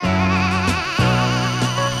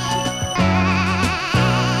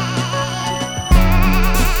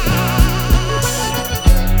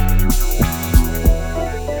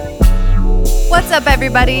What's up,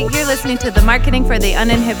 everybody? You're listening to the Marketing for the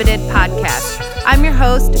Uninhibited podcast. I'm your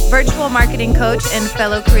host, virtual marketing coach, and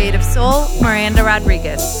fellow creative soul, Miranda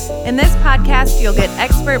Rodriguez. In this podcast, you'll get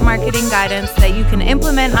expert marketing guidance that you can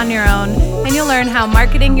implement on your own, and you'll learn how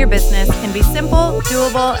marketing your business can be simple,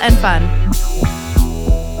 doable, and fun.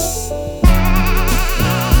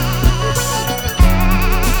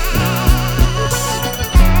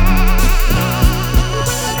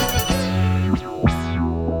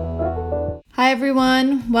 Hi,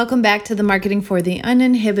 everyone. Welcome back to the Marketing for the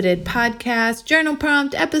Uninhibited podcast journal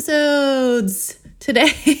prompt episodes.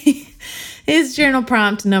 Today is journal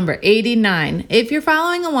prompt number 89. If you're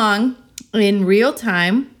following along in real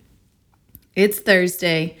time, it's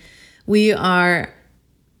Thursday. We are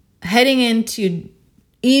heading into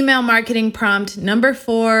email marketing prompt number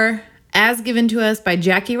 4, as given to us by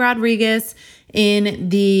Jackie Rodriguez in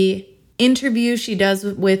the interview she does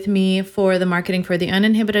with me for the Marketing for the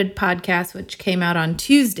Uninhibited podcast, which came out on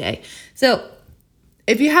Tuesday. So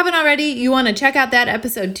if you haven't already, you want to check out that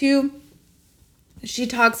episode too. She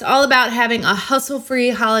talks all about having a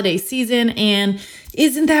hustle-free holiday season, and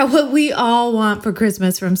isn't that what we all want for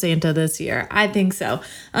Christmas from Santa this year? I think so.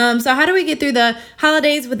 So how do we get through the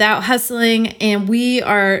holidays without hustling? And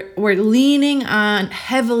we're leaning on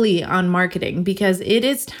heavily on marketing, because it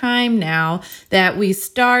is time now that we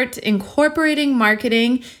start incorporating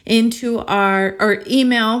marketing into or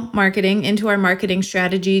email marketing into our marketing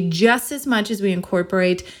strategy just as much as we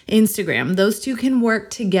incorporate Instagram. Those two can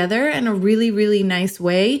work together in a really, really nice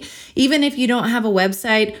way, even if you don't have a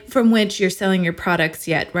website from which you're selling your products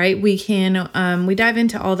yet, right? We dive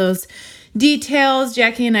into all those details.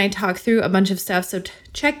 Jackie and I talk through a bunch of stuff. So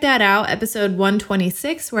check that out, episode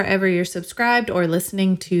 126, wherever you're subscribed or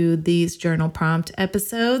listening to these journal prompt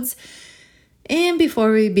episodes. And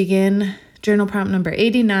before we begin journal prompt number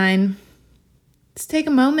 89, let's take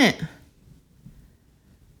a moment.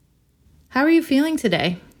 How are you feeling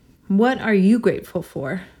today? What are you grateful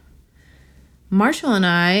for? Marshall and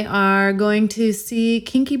I are going to see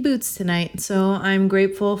Kinky Boots tonight, so I'm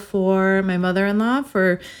grateful for my mother-in-law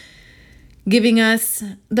for giving us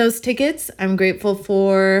those tickets. I'm grateful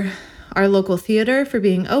for our local theater for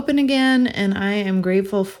being open again, and I am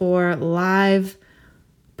grateful for live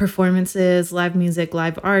performances, live music,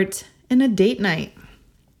 live art, and a date night.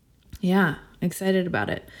 Yeah, excited about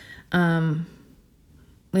it.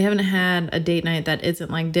 We haven't had a date night that isn't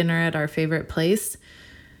like dinner at our favorite place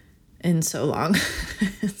in so long.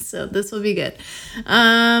 So this will be good.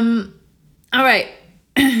 All right.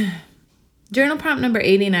 Journal prompt number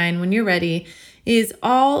 89, when you're ready, is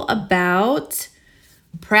all about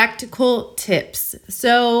practical tips.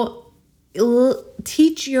 So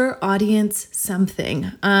teach your audience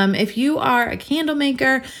something. If you are a candle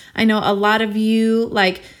maker, I know a lot of you,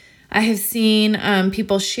 I have seen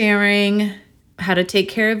people sharing how to take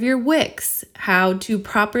care of your wicks, how to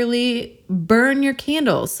properly burn your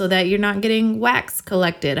candles so that you're not getting wax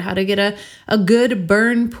collected, how to get a good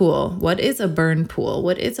burn pool. What is a burn pool?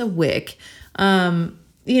 What is a wick?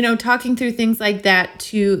 Talking through things like that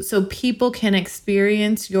so people can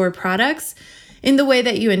experience your products in the way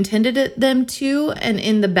that you intended them to and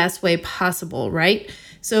in the best way possible, right?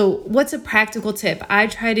 So what's a practical tip? I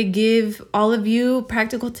try to give all of you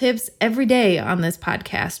practical tips every day on this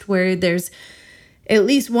podcast, where there's at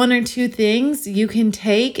least one or two things you can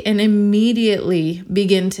take and immediately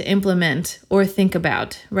begin to implement or think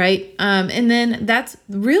about, right? And then that's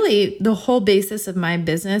really the whole basis of my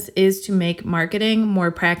business, is to make marketing more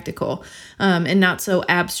practical and not so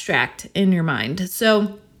abstract in your mind.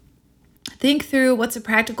 So think through what's a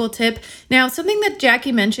practical tip. Now, something that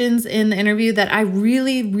Jackie mentions in the interview that I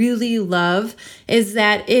really, really love is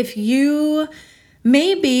that if you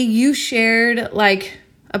shared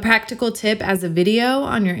a practical tip as a video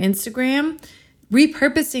on your Instagram,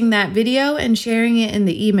 repurposing that video and sharing it in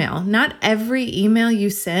the email. Not every email you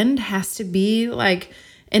send has to be like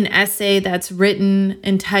an essay that's written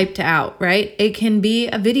and typed out, right? It can be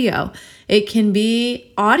a video. It can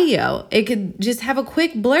be audio. It could just have a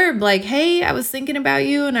quick blurb like, hey, I was thinking about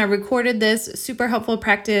you and I recorded this super helpful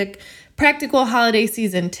practical holiday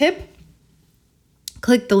season tip.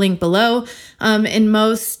 Click the link below. In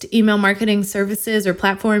most email marketing services or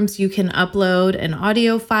platforms, you can upload an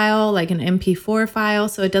audio file, like an MP4 file.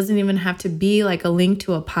 So it doesn't even have to be like a link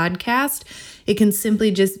to a podcast. It can simply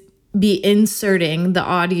just be inserting the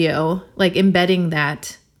audio, like embedding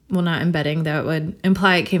that. Well, not embedding, that would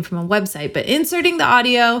imply it came from a website, but inserting the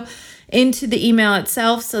audio into the email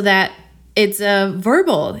itself so that it's a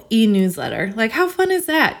verbal e-newsletter. Like, how fun is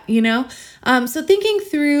that, So thinking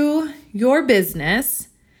through your business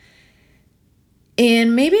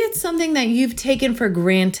And maybe it's something that you've taken for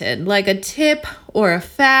granted, like a tip or a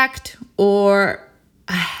fact or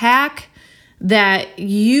a hack that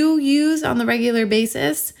you use on the regular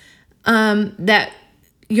basis that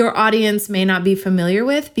your audience may not be familiar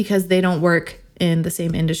with because they don't work in the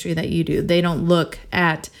same industry that you do. They don't look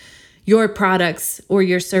at your products or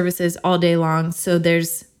your services all day long. So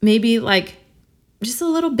there's maybe like just a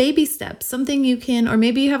little baby step, something you can, or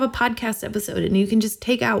maybe you have a podcast episode and you can just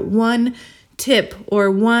take out one tip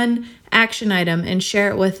or one action item and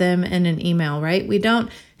share it with them in an email, right? We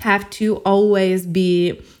don't have to always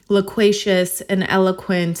be loquacious and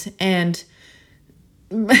eloquent and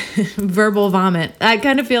verbal vomit. I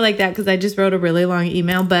kind of feel like that because I just wrote a really long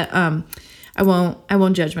email, but I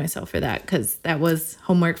won't judge myself for that because that was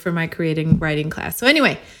homework for my creating writing class. So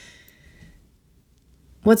anyway,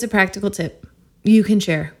 what's a practical tip you can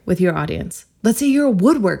share with your audience? Let's say you're a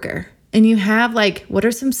woodworker and you have like, what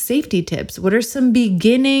are some safety tips? What are some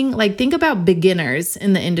think about beginners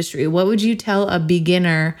in the industry. What would you tell a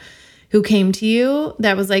beginner who came to you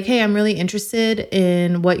that was like, hey, I'm really interested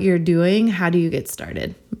in what you're doing. How do you get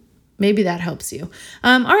started? Maybe that helps you.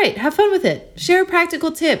 All right, have fun with it. Share a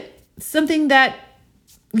practical tip, something that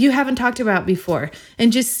you haven't talked about before,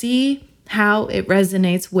 and just see how it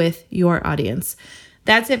resonates with your audience.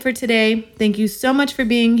 That's it for today. Thank you so much for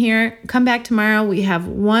being here. Come back tomorrow. We have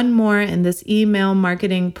one more in this email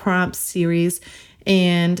marketing prompts series,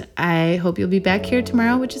 and I hope you'll be back here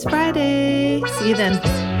tomorrow, which is Friday. See you then.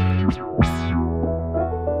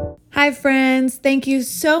 Hi, friends. Thank you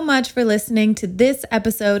so much for listening to this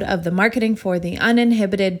episode of the Marketing for the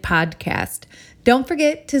Uninhibited podcast. Don't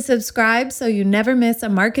forget to subscribe so you never miss a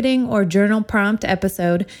marketing or journal prompt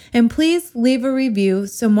episode, and please leave a review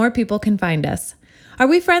so more people can find us. Are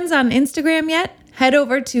we friends on Instagram yet? Head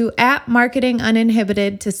over to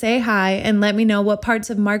 @marketinguninhibited to say hi and let me know what parts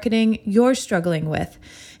of marketing you're struggling with.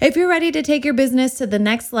 If you're ready to take your business to the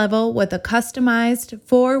next level with a customized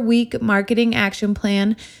 4-week marketing action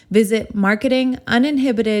plan, visit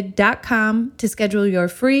marketinguninhibited.com to schedule your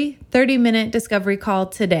free 30-minute discovery call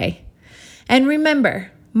today. And remember,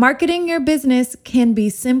 marketing your business can be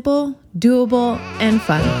simple, doable, and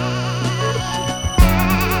fun.